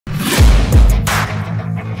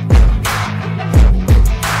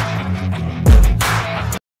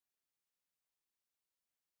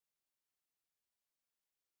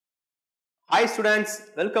Hi students,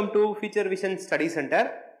 welcome to Future Vision Study Center.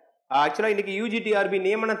 Actually, இன்னைக்கு UG.TRB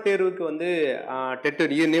நியமன தேர்வுக்கு வந்து டெட்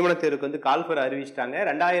நியமன தேர்வுக்கு வந்து கால் ஃபர் அறிவிச்சிட்டாங்க.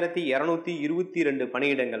 2222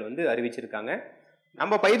 பணியிடங்கள் வந்து அறிவிச்சிருக்காங்க.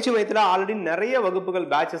 நம்ம பயிற்சி மையத்துல ஆல்ரெடி நிறைய வகுப்புகள்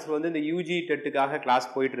பேட்சஸ் வந்து இந்த UG டெட்டுக்காக கிளாஸ்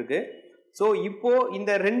போயிட்டு இருக்கு. ஸோ இப்போ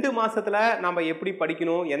இந்த 2 மாசத்துல நம்ம எப்படி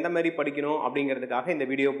படிக்கணும், எந்த மாதிரி படிக்கணும் அப்படிங்கிறதுக்காக இந்த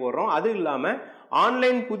வீடியோ போடுறோம். அது இல்லாம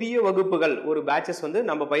ஆன்லைன் புதிய வகுப்புகள் ஒரு பேட்சஸ் வந்து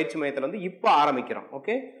நம்ம பயிற்சி மையத்தில் வந்து இப்போ ஆரம்பிக்கிறோம்.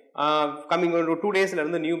 ஓகே, கம்மிங் ஒரு 2 டேஸ்ல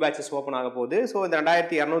இருந்து நியூ பேட்சஸ் ஓப்பன் ஆக போகுது. ஸோ இந்த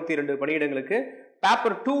 2202 பணியிடங்களுக்கு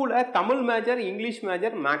paper 2ல Tamil major, English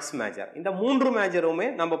major, maths major இந்த 3 மேஜருமே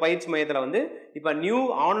நம்ம பயிற்சி மையத்தில் வந்து இப்போ நியூ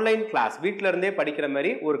ஆன்லைன் கிளாஸ் வீட்டில இருந்தே படிக்கிற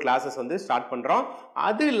மாதிரி ஒரு கிளாஸஸ் வந்து ஸ்டார்ட் பண்றோம்.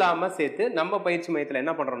 அது இல்லாம சேர்த்து நம்ம பயிற்சி மையத்தில்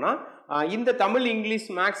என்ன பண்றோம்னா இந்த தமிழ், இங்கிலீஷ்,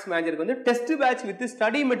 மேக்ஸ் மேஜருக்கு வந்து test batch with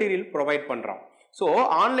study material provide பண்றோம். ஸோ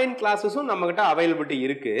ஆன்லைன் கிளாஸஸும் நம்ம கிட்ட அவைலபிலிட்டி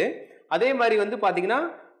இருக்கு. அதே மாதிரி வந்து பாத்தீங்கன்னா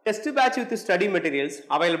test batch with study materials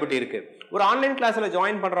availability இருக்கு. ஒரு ஆன்லைன் கிளாஸ்ல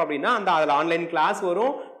ஜாயின் பண்றோம் அப்படின்னா அதுல ஆன்லைன் கிளாஸ்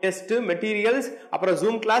வரும், டெஸ்ட் மெட்டீரியல்ஸ், அப்புறம்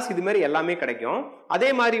ஜூம் கிளாஸ், இது மாதிரி எல்லாமே கிடைக்கும். அதே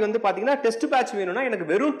மாதிரி வந்து பாத்தீங்கன்னா டெஸ்ட் பேட்ச் வேணும்னா எனக்கு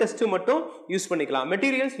வெறும் டெஸ்ட் மட்டும் யூஸ் பண்ணிக்கலாம்,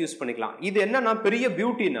 மெட்டீரியல்ஸ் யூஸ் பண்ணிக்கலாம். இது என்னன்னா பெரிய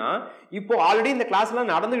பியூட்டினா, இப்போ ஆல்ரெடி இந்த கிளாஸ்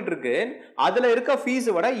எல்லாம் நடந்துகிட்டு இருக்கு. அதுல இருக்க ஃபீஸ்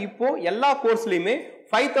விட இப்போ எல்லா கோர்ஸ்லயுமே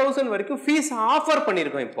 5000 வரைக்கும் ஃபீஸ் ஆஃபர்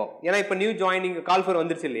பண்ணிருக்கோம். இப்போ ஏன்னா இப்போ நியூ ஜாயினிங் கால் ஃபர்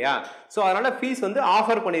வந்துருச்சு இல்லையா, சோ அதனால ஃபீஸ் வந்து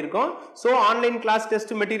ஆஃபர் பண்ணிருக்கோம். So online class,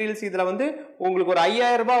 test materials இதுல வந்து உங்களுக்கு ஒரு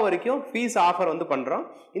 5000 ரூபாய் வரைக்கும் ஃபீஸ் ஆஃபர் வந்து பண்றோம்.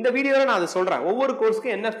 இந்த வீடியோல நான் அதை சொல்றேன், ஒவ்வொரு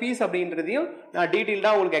கோர்ஸ்க்கு என்ன ஃபீஸ் அப்படின்றதையும் நான்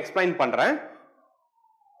டீடைல்டா உங்களுக்கு எக்ஸ்பிளைன் பண்றேன்.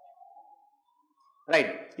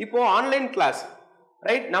 ரைட், இப்போ ஆன்லைன் கிளாஸ்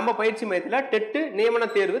ரைட் நம்ம பயிற்சி மையத்துல டெட் நியமன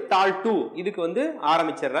தேர்வு தாள் 2 இதுக்கு வந்து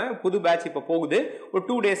ஆரம்பிச்சிடுறேன். புது பேட்ச் இப்போ போகுது. ஒரு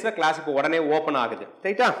 2 டேஸ்ல கிளாஸ் இப்போ உடனே ஓபன் ஆகுது.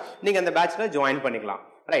 ரைட்டா, நீங்க அந்த பேட்ச்ல ஜாயின் பண்ணிக்கலாம்.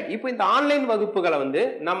 ரைட், இப்போ இந்த ஆன்லைன் வகுப்புகளை வந்து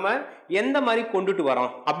நம்ம எந்த மாதிரி கொண்டுட்டு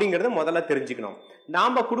வரோம் அப்படிங்கறத முதல்ல தெரிஞ்சுக்கணும்.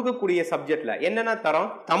 நாம கொடுக்கக்கூடிய சப்ஜெக்ட்ல என்னென்ன தரோம்?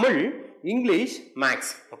 Tamil, English,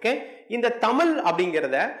 maths. ஓகே, இந்த தமிழ்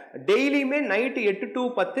அப்படிங்கறத டெய்லியுமே நைட் 8 to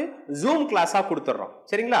 10 ஜூம் கிளாஸா கொடுத்துறோம்.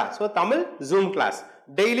 சரிங்களா? So Tamil zoom class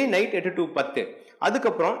daily night 8 to 10.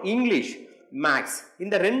 அதுக்கப்புறம் இங்கிலீஷ், மேக்ஸ்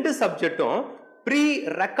இந்த 2 சப்ஜெக்டும் ப்ரீ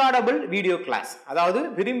ரெக்கார்டபிள் வீடியோ கிளாஸ், அதாவது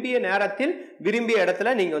விரும்பிய நேரத்தில் விரும்பிய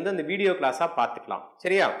இடத்துல நீங்க வந்து அந்த வீடியோ கிளாஸா பார்த்துக்கலாம்.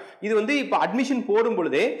 சரியா? இது வந்து இப்ப அட்மிஷன் போடும்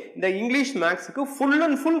பொழுதே இந்த English, மேக்ஸுக்கு full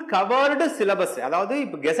and full covered syllabus, அதாவது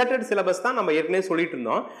இப்ப கெசட்டட் சிலபஸ் தான் நம்ம ஏற்கனவே சொல்லிட்டு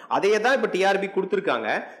இருந்தோம். அதையே தான் இப்ப டிஆர்பி கொடுத்திருக்காங்க.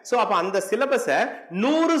 சோ அப்ப அந்த சிலபஸை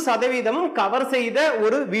 100% கவர் செய்த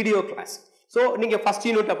ஒரு வீடியோ கிளாஸ். சோ நீங்க ஃபர்ஸ்ட்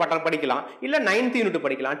யூனிட் படிக்கலாம், இல்ல 9th யூனிட்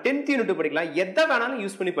படிக்கலாம், 10th யூனிட் படிக்கலாம், எதை வேணாலும்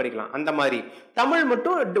யூஸ் பண்ணி படிக்கலாம். அந்த மாதிரி தமிழ்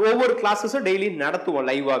மட்டும் ஒவ்வொரு கிளாஸஸும் டெய்லி நடத்துவோம்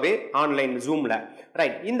லைவாவே ஆன்லைன் ஜூம்ல.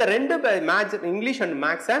 ரைட், இந்த 2 மேட்ச் இங்கிலீஷ் அண்ட்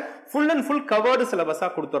மேக்ஸை ஃபுல் அண்ட் ஃபுல் கவர்டு சிலபஸா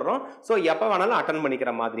கொடுத்துறோம். சோ எப்ப வேணாலும் அட்டெண்ட்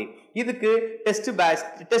பண்ணிக்கிற மாதிரி. இதுக்கு test batch,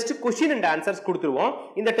 test question and answers கொடுத்துருவோம்.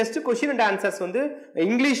 இந்த டெஸ்ட் கொஸ்டின் அண்ட் ஆன்சர்ஸ் வந்து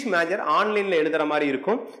இங்கிலீஷ் மேஜர் ஆன்லைன்ல எழுதுற மாதிரி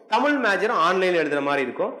இருக்கும், தமிழ் மேஜர் ஆன்லைன்ல எழுதுற மாதிரி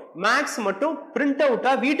இருக்கும். மேக்ஸ் மட்டும் பிரிண்ட்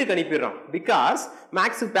அவுட்டா வீட்டுக்கு அனுப்பிடுறோம். பிகாஸ்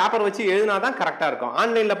மேக்ஸ் பேப்பர் வச்சு எழுதினாதான் கரெக்டா இருக்கும்.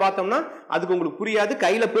 ஆன்லைன்ல பார்த்தோம்னா அதுக்கு உங்களுக்கு புரியாது,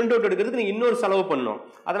 கையில பிரிண்ட் அவுட் எடுக்கிறதுக்கு நீங்க இன்னொரு செலவு பண்ணணும்.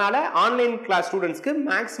 அதனால ஆன்லைன் கிளாஸ் ஸ்டூடெண்ட்ஸ்க்கு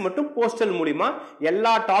மேக்ஸ் மட்டும் போஸ்டல் மூலமா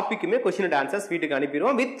எல்லா டாபிக்குமே क्वेश्चन அண்ட் ஆன்சர்ஸ் வீட்டுக்கு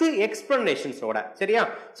அனுப்பிடுவோம் வித் எக்ஸ்பிளனேஷன்ஸோட. சரியா?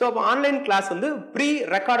 சோ அப்ப ஆன்லைன் கிளாஸ் வந்து pre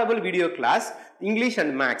recordable video class English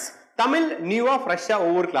and maths. Tamil நியூவா ஃப்ரெஷ்ஷா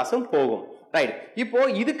ஒவ்வொரு கிளாஸும் போகும். ரைட், இப்போ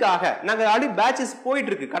இதுக்காக நாங்க ஆல்ரெடி பேட்சஸ் போயிட்டு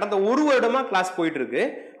இருக்கு. கடந்த 1 வருடமா கிளாஸ் போயிட்டு இருக்கு.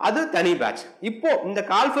 அது தனி பேட்ச். இப்போ இந்த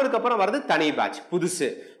கால்ஃபருக்கு அப்புறம் வரது தனி பேட்ச் புதுசு.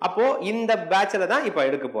 அப்போ இந்த பேட்ச்ல தான் இப்போ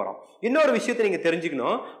எடுக்க போறோம். இன்னொரு விஷயத்தை நீங்க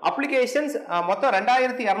தெரிஞ்சுக்கணும், அப்ளிகேஷன்ஸ் மொத்தம்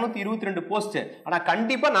 2222 போஸ்ட், ஆனா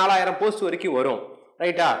கண்டிப்பா 4000 போஸ்ட் வரைக்கும் வரும்.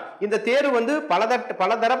 ரைட்டா? இந்த தேர்வு வந்து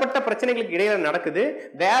பல தரப்பட்ட பிரச்சனைகளுக்கு இடையில நடக்குது,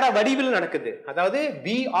 வேற வடிவில் நடக்குது. அதாவது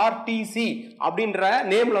BRTC அப்படின்ற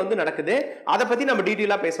நேம்ல வந்து நடக்குது. அதை பத்தி நம்ம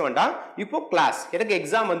டீடைலா பேச வேண்டாம். இப்போ கிளாஸ் எனக்கு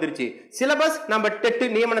எக்ஸாம் வந்துருச்சு, சிலபஸ் நம்ம டெட்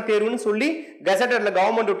நியமன தேர்வுன்னு சொல்லி கெசட்டட்ல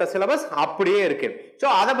கவர்மெண்ட் விட்ட சிலபஸ் அப்படியே இருக்கு. சோ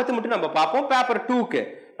அதை பத்தி மட்டும் நம்ம பார்ப்போம் பேப்பர் 2க்கு.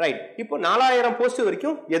 ரைட், இப்போ 4000 போஸ்ட்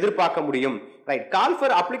வரைக்கும் எதிர்பார்க்க முடியும். Right, call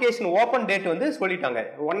for application open date வந்து சொல்லிட்டாங்க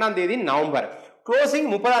 1ஆம் தேதி நவம்பர், க்ளோசிங்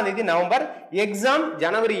 30ஆம் தேதி நவம்பர், எக்ஸாம்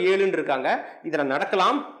ஜனவரி 7 இருக்காங்க. இதுல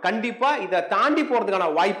நடக்கலாம். கண்டிப்பா இதை தாண்டி போறதுக்கான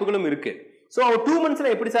வாய்ப்புகளும் இருக்கு. சோ 2 monthsல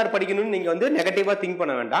எப்படி சார் படிக்கணும்னு நீங்க வந்து நெகட்டிவா திங்க்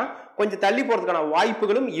பண்ண வேண்டாம். கொஞ்சம் தள்ளி போறதுக்கான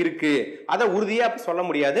வாய்ப்புகளும் இருக்கு. அதை உறுதியா சொல்ல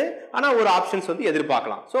முடியாது, ஆனா ஒரு ஆப்ஷன்ஸ் வந்து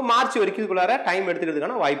எதிர்பார்க்கலாம். சோ மார்ச் வரைக்கும் டைம்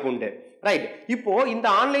எடுத்துக்கிறதுக்கான வாய்ப்பு உண்டு. ரைட், இப்போ இந்த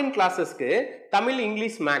ஆன்லைன் கிளாஸஸ்க்கு தமிழ்,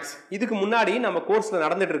 இங்கிலீஷ், மேக்ஸ் இதுக்கு முன்னாடி நம்ம கோர்ஸ்ல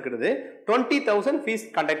நடந்துட்டு இருக்கிறது 20,000 ஃபீஸ்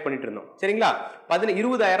கண்டக்ட் பண்ணிட்டு இருந்தோம். சரிங்களா?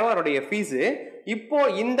 20,000 ஃபீஸ். இப்போ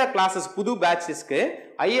இந்த கிளாஸஸ் புது பேட்சஸ்க்கு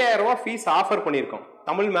 5000 ரூபாய் ஃபீஸ் ஆஃபர் பண்ணிருக்கோம்.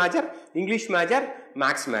 Tamil major, English major,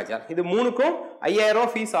 maths major இது 3க்கும் 5000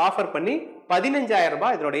 ரூபாய் ஃபீஸ் ஆஃபர் பண்ணி 15000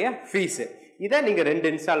 ரூபாய் இதனுடைய ஃபீஸ். இதை நீங்க 2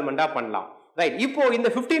 இன்ஸ்டால்மெண்டா பண்ணலாம். ரைட். இப்போ இந்த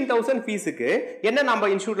 15,000 ஃபீஸுக்கு என்ன நம்ம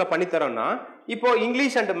இன்ஸ்டிடியூட்ல பண்ணி தரோம்னா, இப்போ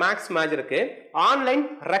English and maths மேஜருக்கு online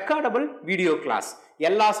recordable video class,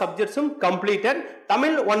 எல்லா சப்ஜெக்ட்ஸும் completed,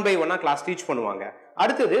 Tamil 1 by 1 class teach பண்ணுவாங்க.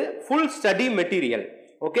 அடுத்தது ஃபுல் ஸ்டடி மெட்டீரியல்,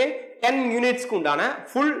 ஓகே, 10 யூனிட்ஸ்க்கு உண்டான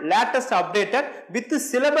full latest updated with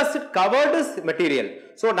syllabus covered material.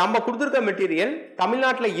 So நம்ம கொடுத்துருக்க மெட்டீரியல்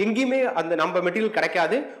தமிழ்நாட்டில் எங்கேயுமே அந்த நம்ம மெட்டீரியல்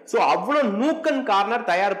கிடைக்காது. ஸோ அவ்வளோ நூக்கன் கார்னர்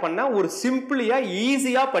தயார் பண்ண ஒரு சிம்பிளியா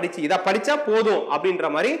ஈஸியா படிச்சு இதை படிச்சா போதும்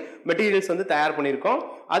அப்படின்ற மாதிரி மெட்டீரியல்ஸ் வந்து தயார் பண்ணியிருக்கோம்.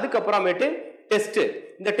 அதுக்கப்புறமேட்டு டெஸ்ட்,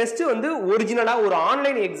 இந்த டெஸ்ட் வந்து ஒரிஜினலா ஒரு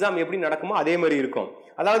ஆன்லைன் எக்ஸாம் எப்படி நடக்குமோ அதே மாதிரி இருக்கும்.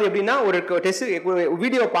 அதாவது எப்படின்னா, ஒரு டெஸ்ட்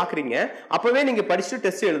வீடியோ பாக்குறீங்க, அப்பவே நீங்க படிச்சுட்டு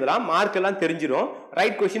டெஸ்ட் எழுதலாம், மார்க் எல்லாம் தெரிஞ்சிடும்,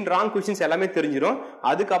 ரைட் கொஸ்டின் ராங் கொஸ்டின்ஸ் எல்லாமே தெரிஞ்சிடும்.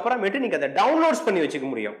 அதுக்கப்புறமேட்டு நீங்க அதை டவுன்லோட்ஸ் பண்ணி வச்சுக்க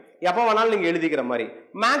முடியும், எப்போ வேணாலும் நீங்க எழுதிக்கிற மாதிரி.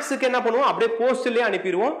 மேக்ஸுக்கு என்ன பண்ணுவோம், அப்படியே போஸ்ட்லயே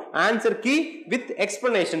அனுப்பிடுவோம், ஆன்சர் கீ வித்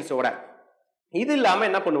எக்ஸ்பிளனேஷன்ஸோட. இது இல்லாம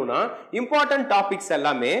என்ன பண்ணுவோம்னா, இம்பார்ட்டன்ட் டாபிக்ஸ்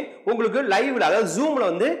எல்லாமே உங்களுக்கு லைவ்ல, அதாவது ஜூம்ல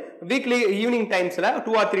வந்து வீக்லி ஈவினிங் டைம்ஸ்ல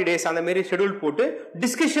 2 or 3 days அந்த மாதிரி ஷெட்யூல் போட்டு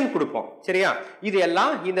டிஸ்கஷன் கொடுப்போம். சரியா? இது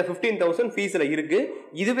எல்லாம் இந்த 15,000 ஃபீஸ்ல இருக்கு.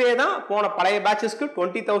 இதுவே தான் போன பழைய பேட்சஸ்க்கு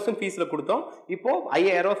 20,000 ஃபீஸ்ல கொடுத்தோம். இப்போ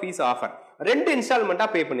 5,000 ஃபீஸ் ஆஃபர், 2 இன்ஸ்டால்மெண்டா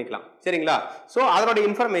பே பண்ணிக்கலாம். சரிங்களா? சோ அதோட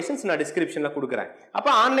இன்ஃபர்மேஷன்ஸ் நான் டிஸ்கிரிப்ஷன்ல கொடுக்குறேன். அப்ப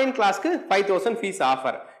ஆன்லைன் கிளாஸ்க்கு 5,000 ஃபீஸ்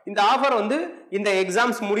ஆஃபர். இந்த ஆஃபர் வந்து இந்த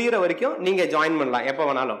எக்ஸாம்ஸ் முடியிற வரைக்கும் நீங்க ஜாயின் பண்ணலாம் எப்ப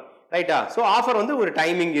வேணாலும். ரைட்டா? சோ ஆஃபர் வந்து ஒரு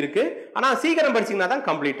டைமிங் இருக்கு, ஆனா சீக்கிரம் படிச்சீங்கன்னா தான்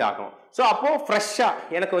கம்ப்ளீட் ஆகும். சோ அப்போ ஃப்ரெஷ்ஷா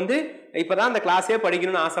எனக்கு வந்து இப்பதான் இந்த கிளாஸே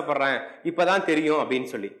படிக்கணும்னு ஆசைப்படுறேன், இப்பதான் தெரியும் அப்படின்னு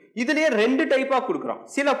சொல்லி இதுலயே 2 டைப்பா கொடுக்குறோம்.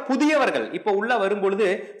 சில புதியவர்கள் இப்ப உள்ள வரும்பொழுது,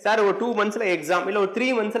 சார் ஒரு 2 monthsல எக்ஸாம், இல்ல ஒரு 3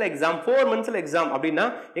 monthsல எக்ஸாம், 4 monthsல எக்ஸாம் அப்படின்னா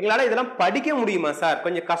எங்களால இதெல்லாம் படிக்க முடியுமா சார்,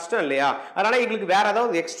 கொஞ்சம் கஷ்டம் இல்லையா, அதனால எங்களுக்கு வேற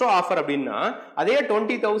ஏதாவது எக்ஸ்ட்ரா ஆஃபர் அப்படின்னா, அதே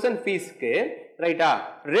 20,000 ஃபீஸ்க்கு ரைட்டா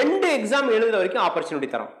 2 எக்ஸாம் எழுதுற வரைக்கும் ஆப்பர்ச்சுனிட்டி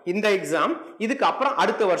தரோம். இந்த எக்ஸாம், இதுக்கு அப்புறம்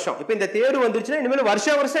அடுத்த வருஷம், இப்ப இந்த தேர்வு வந்துருச்சுன்னா இனிமேல்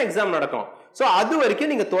வருஷம் எக்ஸாம் நடக்கும். சோ அது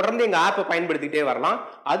வரைக்கும் நீங்க தொடர்ந்து எங்க ஆப்பை பயன்படுத்திட்டே வரலாம்.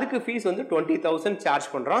 அதுக்கு ஃபீஸ் வந்து 20,000 சார்ஜ்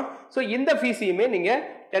பண்றோம். சோ இந்த ஃபீஸையுமே நீங்க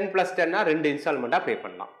 10+10 2 இன்ஸ்டால்மெண்டா பே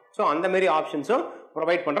பண்ணலாம். சோ அந்த மாதிரி ஆப்ஷன்ஸும்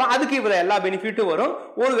ப்ரொவைட் பண்றோம். அதுக்கு இவ்வளவு எல்லா பெனிஃபிட்டும் வரும்.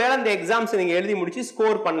 ஒருவேளை இந்த எக்ஸாம்ஸ் நீங்க எழுதி முடிச்சு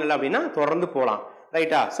ஸ்கோர் பண்ணல அப்படின்னா தொடர்ந்து போலாம்.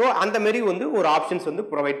 ரைட்டா? சோ அந்த மாதிரி வந்து ஒரு ஆப்ஷன்ஸ் வந்து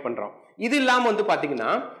ப்ரொவைட் பண்றோம். இது இல்லாம வந்து பாத்தீங்கன்னா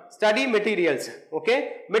ஸ்டடி மெட்டீரியல்ஸ், ஓகே,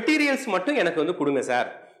 மெட்டீரியல்ஸ் மட்டும் எனக்கு வந்து கொடுங்க சார்,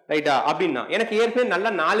 ரைட்டா அப்படின்னா, எனக்கு ஏற்கனவே நல்ல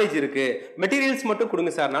நாலேஜ் இருக்கு, மெட்டீரியல்ஸ் மட்டும்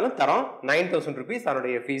கொடுங்க சார்னாலும் தரோம். 9,000 rupees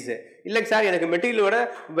அதனுடைய ஃபீஸ். இல்லைங்க சார் எனக்கு மெட்டீரியலோட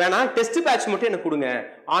வேணாம், டெஸ்ட் பேட்ச் மட்டும் எனக்கு கொடுங்க,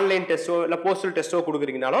 ஆன்லைன் டெஸ்டோ இல்ல postal டெஸ்டோ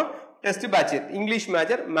கொடுக்குறீங்கனாலும் test batch, English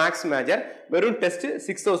major maths major வெறும் டெஸ்ட்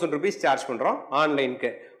 6,000 rupees சார்ஜ் பண்றோம் ஆன்லைனுக்கு.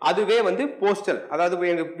 அதுவே வந்து போஸ்டல்,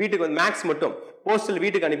 அதாவது எங்க வீட்டுக்கு வந்து மேக்ஸ் மட்டும் போஸ்டல்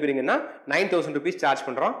வீட்டுக்கு அனுப்பிறீங்கன்னா 9,000 rupees சார்ஜ்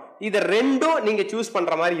பண்றோம். இத ரெண்டும் நீங்க சூஸ்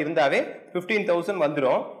பண்ற மாதிரி இருந்தாவே 15,000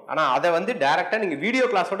 வந்துடும். ஆனா அதை வந்து டைரக்டா நீங்க வீடியோ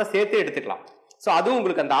கிளாஸோட சேர்த்து எடுத்துக்கலாம். சோ அதுவும்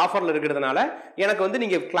உங்களுக்கு அந்த ஆஃபர்ல இருக்கிறதுனால எனக்கு வந்து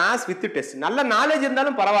நீங்க கிளாஸ் வித் டெஸ்ட், நல்ல நாலேஜ்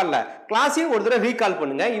இருந்தாலும் பரவாயில்ல, கிளாஸையும் ஒரு தடவை ரீகால்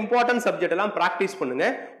பண்ணுங்க, இம்பார்ட்டன்ட் சப்ஜெக்ட் எல்லாம் பிராக்டிஸ் பண்ணுங்க,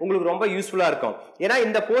 உங்களுக்கு ரொம்ப யூஸ்ஃபுல்லா இருக்கும். ஏன்னா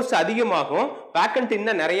இந்த போஸ்ட் அதிகமாகும், வேக்கன்ட்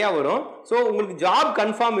இன்னும் நிறைய வரும். சோ உங்களுக்கு ஜாப்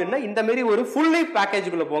கன்ஃபார்ம் என்ன இந்த மாதிரி ஒரு ஃபுல் லைஃப்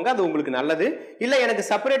பேக்கேஜுக்குள்ள போங்க, அது உங்களுக்கு நல்லது. இல்ல எனக்கு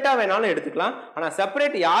செப்பரேட்டா வேணாலும் எடுத்துக்கலாம். ஆனா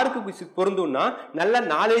செப்பரேட் யாருக்கு பொருந்தும்னா நல்ல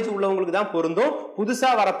நாலேஜ் உள்ளவங்களுக்கு தான் பொருந்தும்.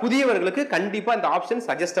 புதுசா வர புதியவர்களுக்கு கண்டிப்பா இந்த ஆப்ஷன்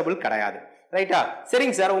சஜஸ்டபிள் கிடையாது. ரைட்டா?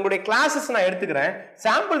 சரிங்க சார், உங்களுடைய கிளாஸஸ் நான் எடுத்துக்கிறேன்,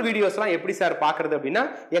 சாம்பிள் வீடியோஸ்லாம் எப்படி சார் பாக்குறது அப்படின்னா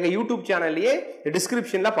எங்க யூடியூப் சேனல்லயே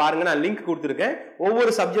டிஸ்கிரிப்ஷன்ல பாருங்க, நான் லிங்க் கொடுத்துருக்கேன்.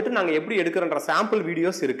 ஒவ்வொரு சப்ஜெக்ட்டும் நாங்க எப்படி எடுக்கிறோன்ற சாம்பிள்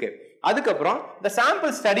வீடியோஸ் இருக்கு. அதுக்கப்புறம் இந்த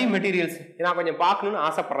சாம்பிள் ஸ்டடி மெட்டீரியல்ஸ் நான் கொஞ்சம் பார்க்கணும்னு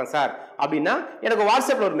ஆசைப்படுறேன் சார் அப்படின்னா எனக்கு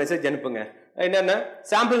வாட்ஸ்அப்ல ஒரு மெசேஜ் அனுப்புங்க. என்னென்ன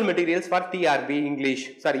sample materials for TRP English,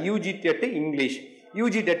 sorry UG.TET English,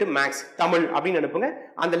 UG.TET maths Tamil அப்படின்னு அனுப்புங்க,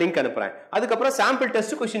 அந்த லிங்க் அனுப்புறேன். அதுக்கப்புறம் சாம்பிள்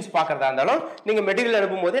டெஸ்ட் क्वेश्चंस பார்க்கறதா இருந்தாலும் நீங்க மெட்டீரியல்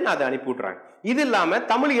அனுப்பும் போதே நான் அதை அனுப்பி விட்டுறேன். இது இல்லாம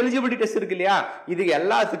தமிழ் எலிஜிபிலிட்டி டெஸ்ட் இருக்கு இல்லையா, இது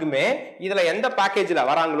எல்லாத்துக்குமே இதுல எந்த பேக்கேஜ்ல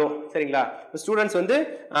வராங்களோ, சரிங்களா, ஸ்டூடெண்ட்ஸ் வந்து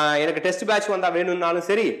எனக்கு டெஸ்ட் பேட்ச் வந்தா வேணும்னாலும்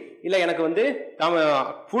சரி, இல்ல எனக்கு வந்து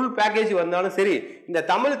ஃபுல் பேக்கேஜ் வந்தாலும் சரி, இந்த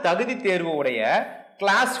தமிழ் தகுதி தேர்வு உடைய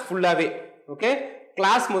கிளாஸ் ஃபுல்லாவே, ஓகே,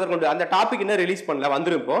 கிளாஸ் முதற்கொண்டு அந்த டாபிக் என்ன ரிலீஸ் பண்ணல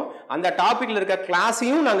வந்துரும். இப்போ அந்த டாபிக்ல இருக்க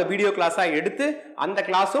கிளாஸையும் நாங்க வீடியோ கிளாஸா எடுத்து அந்த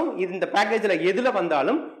கிளாஸும் இந்த பேக்கேஜ்ல எதுல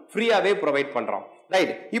வந்தாலும் ஃப்ரீயாவே ப்ரொவைட் பண்றோம்.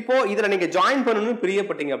 ரைட்? இப்போ இதுல நீங்க ஜாயின் பண்ணணும்னு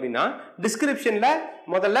பிரியப்பட்டீங்க அப்படின்னா டிஸ்கிரிப்ஷன்ல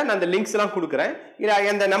முதல்ல நான் அந்த லிங்க்ஸ் எல்லாம் கொடுக்குறேன்,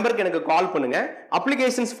 இந்த நம்பருக்கு எனக்கு கால் பண்ணுங்க.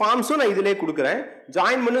 அப்ளிகேஷன்ஸ் ஃபார்ம்ஸும் நான் இதுலயே கொடுக்குறேன்.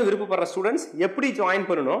 ஜாயின் பண்ண விருப்பப்படுற ஸ்டூடெண்ட்ஸ் எப்படி ஜாயின்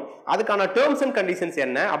பண்ணணும், அதுக்கான டேர்ம்ஸ் அண்ட் கண்டிஷன்ஸ்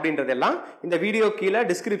என்ன அப்படின்றதெல்லாம் இந்த வீடியோ கீழே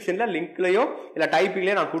டிஸ்கிரிப்ஷன்ல லிங்க்லயோ இல்ல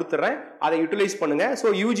டைப்பிங்லயோ நான் கொடுத்துறேன், அதை யூட்டிலைஸ் பண்ணுங்க. ஸோ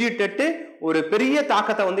UG.TET ஒரு பெரிய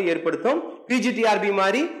தாக்கத்தை வந்து ஏற்படுத்தும். PGTRB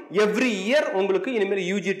மாதிரி எவ்ரி இயர் உங்களுக்கு இனிமேல்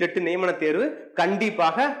UG.TET நியமன தேர்வு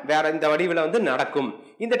கண்டிப்பாக வேற இந்த வடிவில் வந்து நடக்கும்.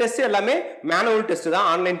 இந்த டெஸ்ட் எல்லாமே மேனுவல் டெஸ்ட் தான்,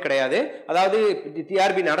 ஆன்லைன் கிடையாது. அதாவது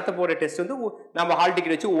TRB நடத்த போற டெஸ்ட் வந்து நம்ம ஹால்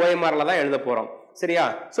டிக்கெட் வச்சு OMRல தான் எழுத போறோம். சரியா?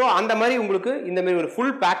 சோ அந்த மாதிரி உங்களுக்கு இந்த மாதிரி ஒரு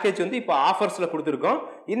ஃபுல் பேக்கேஜ் வந்து இப்போ ஆஃபர்ஸ்ல கொடுத்துருக்கோம்.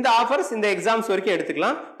 இந்த ஆஃபர்ஸ் இந்த எக்ஸாம்ஸ் வரைக்கும்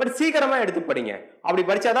எடுத்துக்கலாம். பட் சீக்கிரமா எடுத்து படிங்க. அப்படி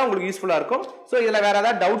படிச்சாதான் உங்களுக்கு யூஸ்ஃபுல்லா இருக்கும். சோ இதுல வேற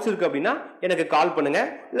ஏதாவது டவுட்ஸ் இருக்கு அப்படின்னா எனக்கு கால் பண்ணுங்க.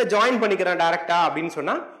 இல்ல ஜாயின் பண்ணிக்கிறேன் டைரக்டா அப்படின்னு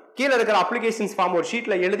சொன்னா கீழே இருக்கிற அப்ளிகேஷன்ஸ் ஃபார்ம் ஒரு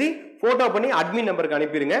ஷீட்ல எழுதி போட்டோ பண்ணி அட்மின் நம்பருக்கு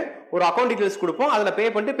அனுப்பிடுங்க. ஒரு அக்கௌண்ட் டீடைல்ஸ் கொடுப்போம். அதுல பே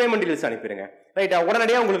பண்ணிட்டு பேமெண்ட் டீடைல்ஸ் அனுப்பிடுங்க. ரைட்டா?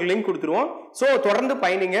 உடனடியாக உங்களுக்கு லிங்க் கொடுத்துருவோம். சோ தொடர்ந்து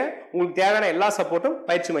பயணிங்க. உங்களுக்கு தேவையான எல்லா சப்போர்ட்டும்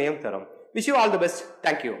பயிற்சி மையம் தரும். Wish you all the best.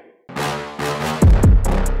 Thank you.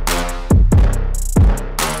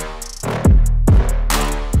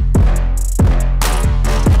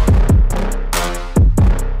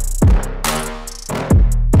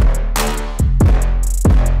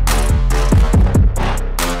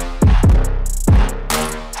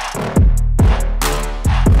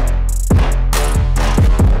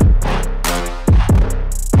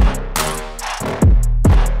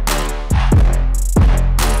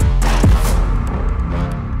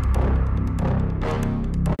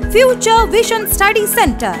 Future Vision Study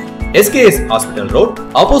Center, SKS Hospital Road,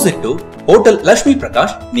 opposite to Hotel Lakshmi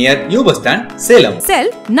Prakash, near New Bus Stand, Salem. Cell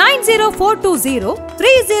 90420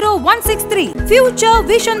 30163. Future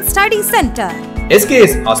Vision Study Center,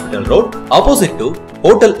 SKS Hospital Road, opposite to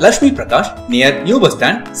Hotel Lakshmi Prakash, near New Bus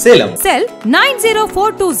Stand, Salem. Cell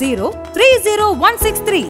 90420 30163.